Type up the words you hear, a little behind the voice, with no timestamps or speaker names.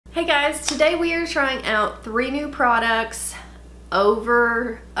Hey guys, today we are trying out 3 new products.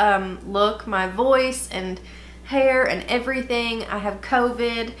 Look, my voice and hair and everything. I have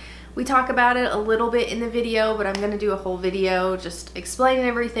COVID. We talk about it a little bit in the video, but I'm going to do a whole video just explaining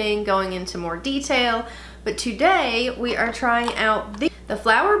everything, going into more detail. But today we are trying out the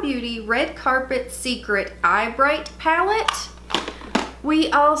Flower Beauty Red Carpet Secret Eye Bright Palette. We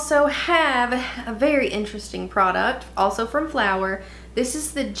also have a very interesting product, also from Flower. This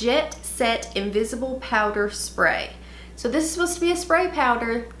is the Jet Set Invisible Powder Spray. So this is supposed to be a spray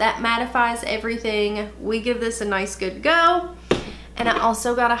powder that mattifies everything. We give this a nice good go. And I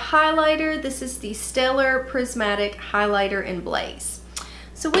also got a highlighter. This is the Stellar Prismatic Highlighter in Blaze.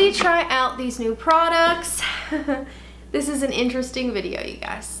 So we try out these new products. This is an interesting video, you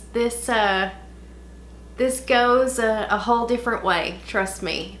guys. This goes a whole different way, trust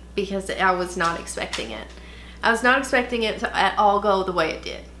me, because I was not expecting it. I was not expecting it to at all go the way it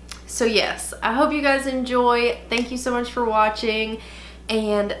did. So yes, I hope you guys enjoy. Thank you so much for watching,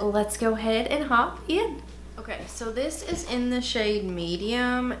 and let's go ahead and hop in. Okay, so this is in the shade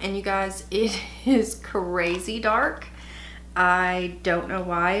medium, and you guys, it is crazy dark. I don't know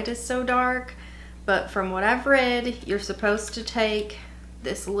why it is so dark, but from what I've read, you're supposed to take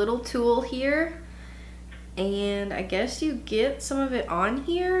this little tool here, and I guess you get some of it on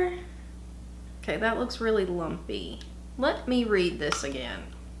here. Okay, that looks really lumpy. Let me read this again.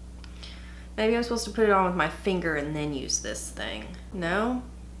 Maybe I'm supposed to put it on with my finger and then use this thing. No?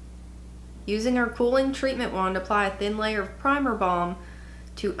 Using our cooling treatment wand, apply a thin layer of primer balm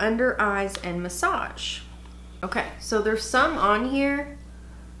to under eyes and massage. Okay, so there's some on here,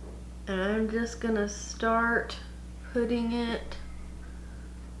 and I'm just gonna start putting it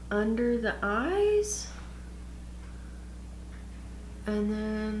under the eyes, and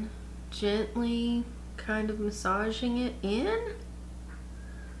then gently kind of massaging it in.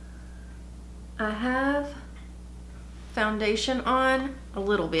 I have foundation on a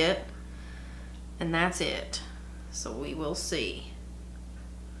little bit, and that's it. So we will see.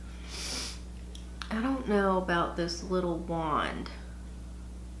 I don't know about this little wand.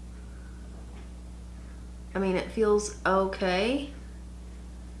 I mean, it feels okay.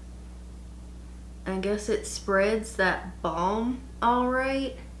 I guess it spreads that balm all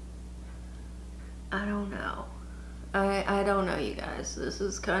right. I don't know. I don't know, you guys. This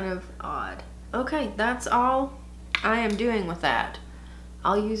is kind of odd. Okay, that's all I am doing with that.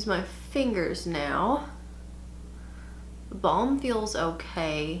 I'll use my fingers now. The balm feels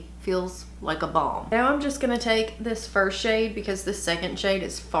okay. Feels like a balm. Now I'm just gonna take this first shade because the second shade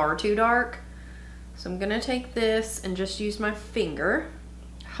is far too dark. So I'm gonna take this and just use my finger.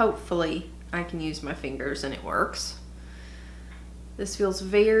 Hopefully I can use my fingers and it works. This feels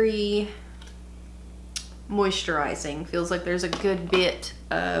very moisturizing. Feels like there's a good bit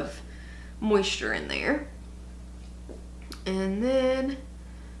of moisture in there. And then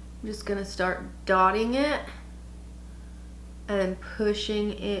I'm just gonna start dotting it and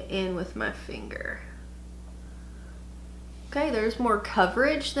pushing it in with my finger. Okay, there's more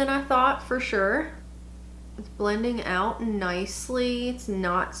coverage than I thought for sure. It's blending out nicely. It's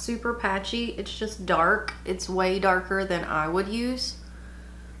not super patchy. It's just dark. It's way darker than I would use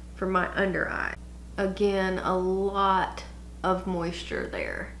for my under eye. Again, a lot of moisture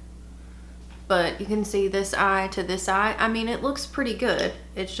there. But you can see this eye to this eye. I mean, it looks pretty good.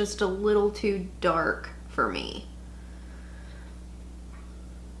 It's just a little too dark for me.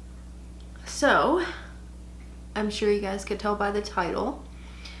 So, I'm sure you guys could tell by the title.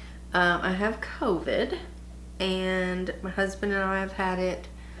 I have COVID, and my husband and I have had it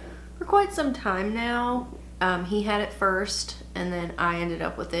for quite some time now. He had it first, and then I ended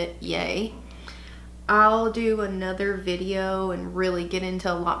up with it. Yay. I'll do another video and really get into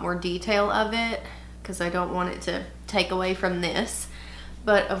a lot more detail of it because I don't want it to take away from this.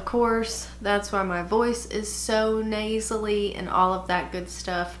 But of course, that's why my voice is so nasally and all of that good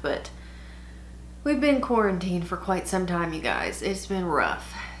stuff. But we've been quarantined for quite some time, you guys. It's been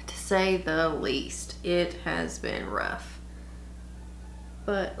rough, to say the least. It has been rough.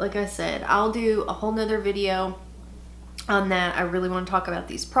 But like I said, I'll do a whole nother video on that. I really want to talk about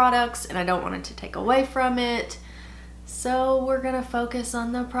these products, and I don't want it to take away from it. So we're gonna focus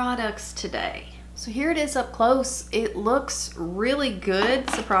on the products today. So here it is up close. It looks really good,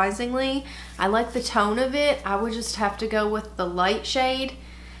 surprisingly. I like the tone of it. I would just have to go with the light shade,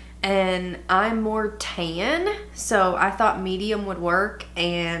 and I'm more tan, so I thought medium would work,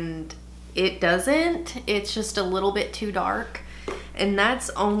 and it doesn't. It's just a little bit too dark. And that's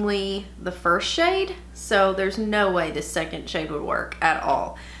only the first shade, so there's no way the second shade would work at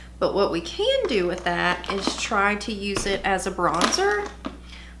all. But what we can do with that is try to use it as a bronzer.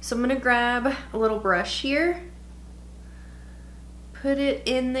 So I'm gonna grab a little brush here, put it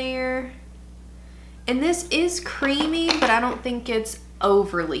in there, and this is creamy, but I don't think it's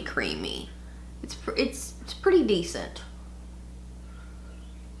overly creamy. It's pretty decent.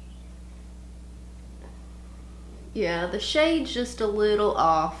 Yeah, the shade's just a little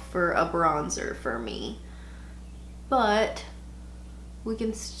off for a bronzer for me, but we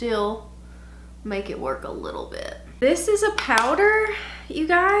can still make it work a little bit. This is a powder, you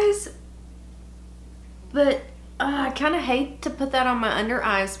guys, but I kind of hate to put that on my under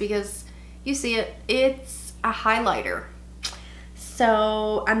eyes because you see it, it's a highlighter.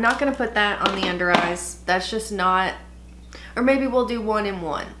 So I'm not gonna put that on the under eyes. That's just not, or maybe we'll do 1 in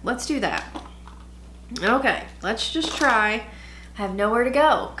 1. Let's do that. Okay, let's just try. I have nowhere to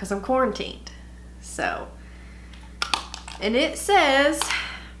go because I'm quarantined. So, and it says,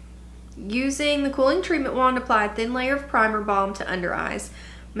 using the cooling treatment wand, apply a thin layer of primer balm to under eyes.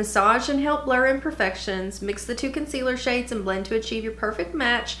 Massage and help blur imperfections. Mix the 2 concealer shades and blend to achieve your perfect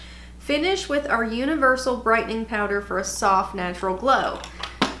match. Finish with our universal brightening powder for a soft, natural glow.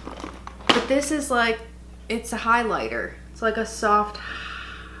 But this is like, it's a highlighter. It's like a soft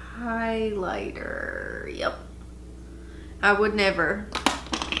highlighter. Yep. I would never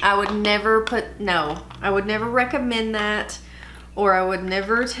recommend that, or I would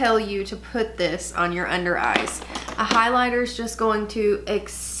never tell you to put this on your under eyes. A highlighter is just going to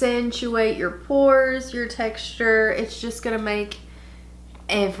accentuate your pores, your texture. It's just gonna make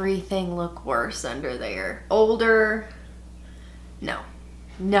everything look worse under there. Older, no,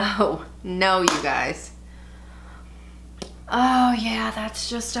 you guys. Oh yeah, that's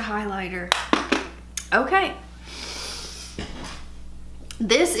just a highlighter. Okay.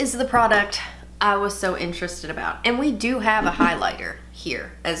 This is the product I was so interested about. And we do have a highlighter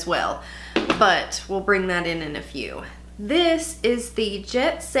here as well, but we'll bring that in a few. This is the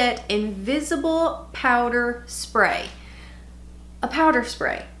Jet Set Invisible Powder Spray. A powder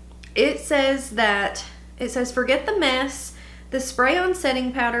spray. It says forget the mess. The spray-on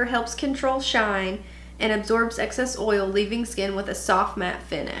setting powder helps control shine and absorbs excess oil, leaving skin with a soft matte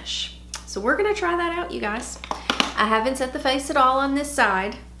finish. So we're gonna try that out, you guys. I haven't set the face at all on this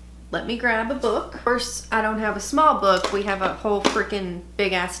side. Let me grab a book. Of course, I don't have a small book. We have a whole freaking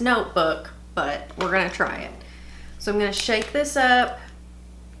big ass notebook, but we're gonna try it. So I'm gonna shake this up,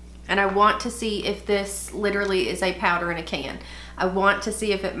 and I want to see if this literally is a powder in a can. I want to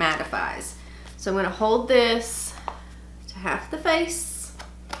see if it mattifies. So I'm gonna hold this to half the face.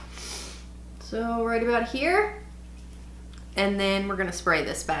 So right about here. And then we're gonna spray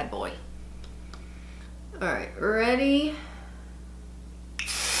this bad boy. All right, ready?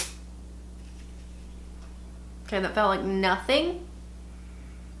 Okay, that felt like nothing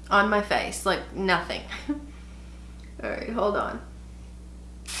on my face, like nothing. All right, hold on.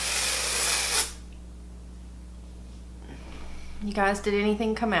 You guys, did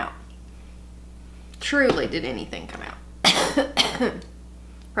anything come out? Truly, did anything come out?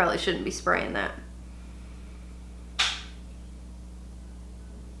 Probably shouldn't be spraying that.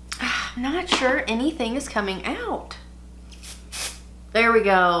 I'm not sure anything is coming out. There we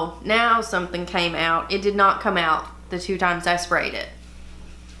go. Now something came out. It did not come out the 2 times I sprayed it.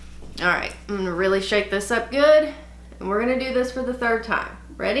 All right, I'm gonna really shake this up good, and we're gonna do this for the 3rd time.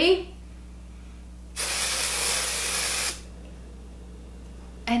 Ready?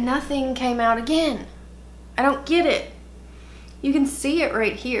 And nothing came out again. I don't get it. You can see it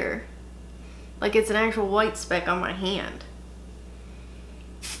right here. Like it's an actual white speck on my hand.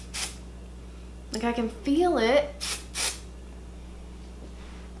 Like I can feel it.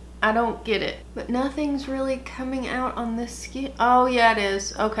 I don't get it. But nothing's really coming out on this skin. Oh yeah, it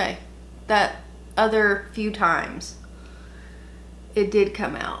is. Okay. That other few times it did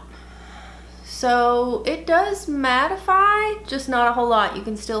come out. So it does mattify, just not a whole lot. You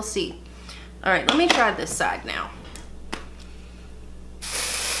can still see. All right, let me try this side now.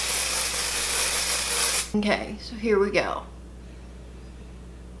 Okay, so here we go.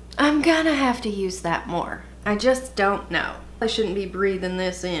 I'm gonna have to use that more. I just don't know. I shouldn't be breathing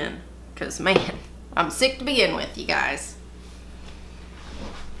this in, because man, I'm sick to begin with, you guys.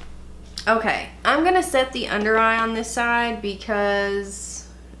 Okay, I'm gonna set the under eye on this side because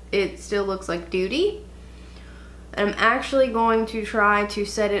it still looks like duty. I'm actually going to try to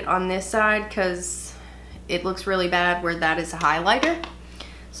set it on this side because it looks really bad where that is a highlighter.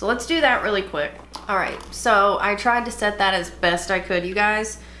 So let's do that really quick. All right, so I tried to set that as best I could, you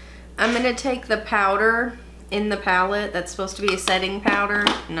guys. I'm gonna take the powder in the palette that's supposed to be a setting powder.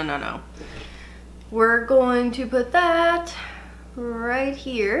 No. We're going to put that right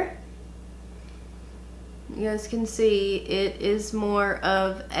here. You guys can see it is more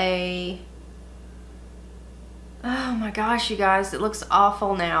of a, oh my gosh, you guys, it looks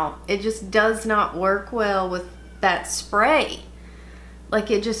awful now. It just does not work well with that spray. Like,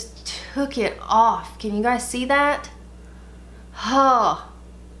 it just took it off. Can you guys see that? Oh,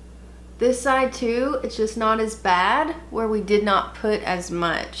 this side too, it's just not as bad where we did not put as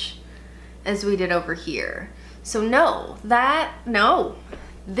much as we did over here. So no,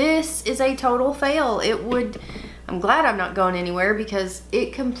 this is a total fail. I'm glad I'm not going anywhere because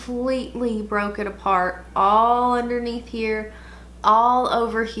it completely broke it apart all underneath here, all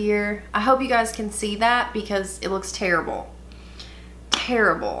over here. I hope you guys can see that because it looks terrible.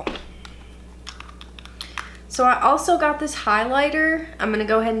 Terrible. So I also got this highlighter. I'm gonna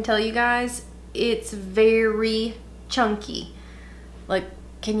go ahead and tell you guys, it's very chunky. Like,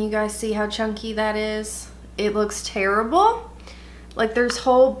 can you guys see how chunky that is? It looks terrible. Like, there's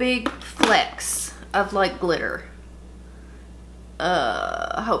whole big flecks of like glitter.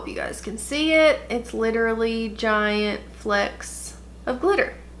 I hope you guys can see it. It's literally giant flecks of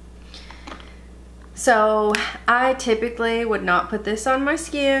glitter. So I typically would not put this on my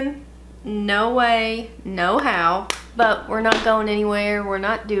skin. No way, no how, but we're not going anywhere. We're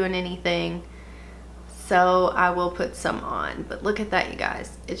not doing anything. So I will put some on, but look at that, you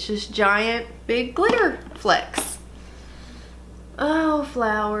guys. It's just giant, big glitter flecks. Oh,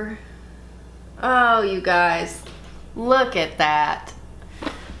 flower. Oh, you guys, look at that.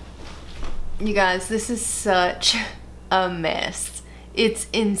 You guys, this is such a mess. It's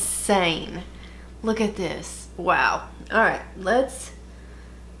insane. Look at this. Wow. All right, let's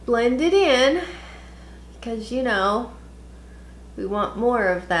blend it in because, you know, we want more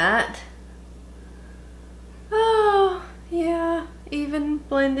of that. Oh, yeah, even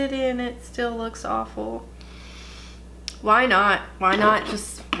blended in, it still looks awful. Why not? Why not?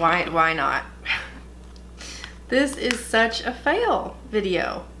 Just why not? This is such a fail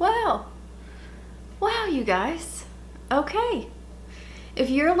video. Wow. Wow, you guys. Okay.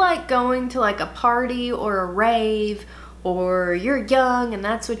 If you're like going to like a party or a rave, or you're young and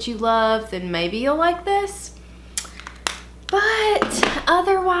that's what you love, then maybe you'll like this. But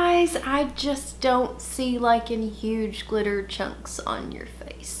otherwise, I just don't see like any huge glitter chunks on your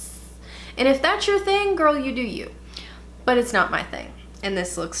face. And if that's your thing, girl, you do you. But it's not my thing. And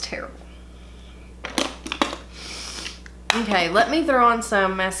this looks terrible. Okay, let me throw on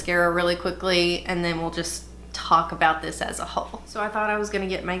some mascara really quickly and then we'll just talk about this as a whole. So I thought I was gonna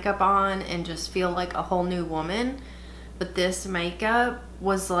get makeup on and just feel like a whole new woman. But this makeup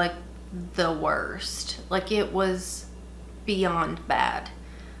was like the worst. Like, it was beyond bad.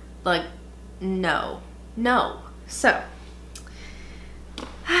 Like, no. So,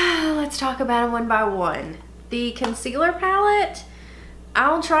 let's talk about them one by one. The concealer palette,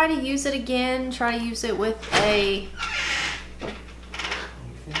 I'll try to use it again. Try to use it with a...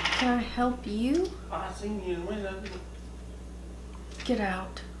 Can I help you? I seen you in the window. Get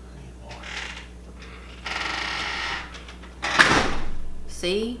out.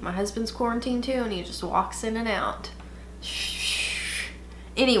 See, my husband's quarantined too and he just walks in and out.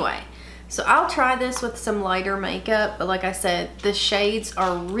 Anyway, so I'll try this with some lighter makeup, but like I said, the shades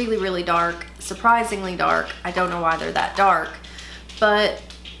are really, really dark, surprisingly dark. I don't know why they're that dark, but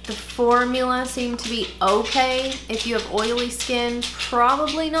the formula seemed to be okay. If you have oily skin,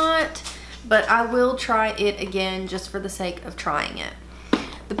 probably not, but I will try it again just for the sake of trying it.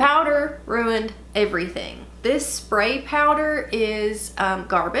 The powder ruined everything. This spray powder is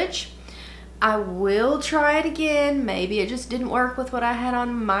garbage. I will try it again. Maybe it just didn't work with what I had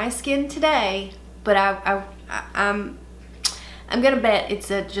on my skin today, but I'm gonna bet it's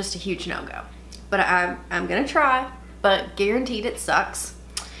just a huge no-go. But I'm gonna try, but guaranteed it sucks.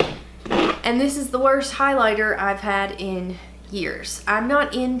 And this is the worst highlighter I've had in years. I'm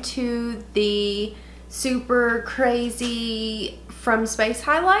not into the super crazy from space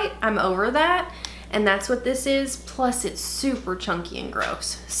highlight. I'm over that. And that's what this is. Plus it's super chunky and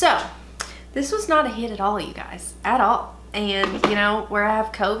gross. So this was not a hit at all, you guys, at all. And you know, where I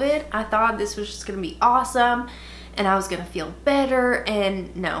have COVID, I thought this was just gonna be awesome and I was gonna feel better,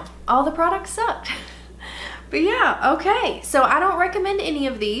 and no, all the products sucked. But yeah, okay. So I don't recommend any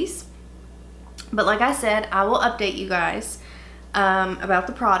of these, but like I said, I will update you guys about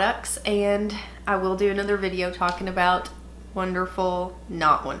the products, and I will do another video talking about wonderful,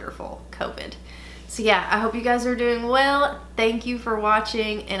 not wonderful COVID. So yeah, I hope you guys are doing well. Thank you for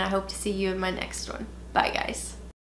watching, and I hope to see you in my next one. Bye, guys.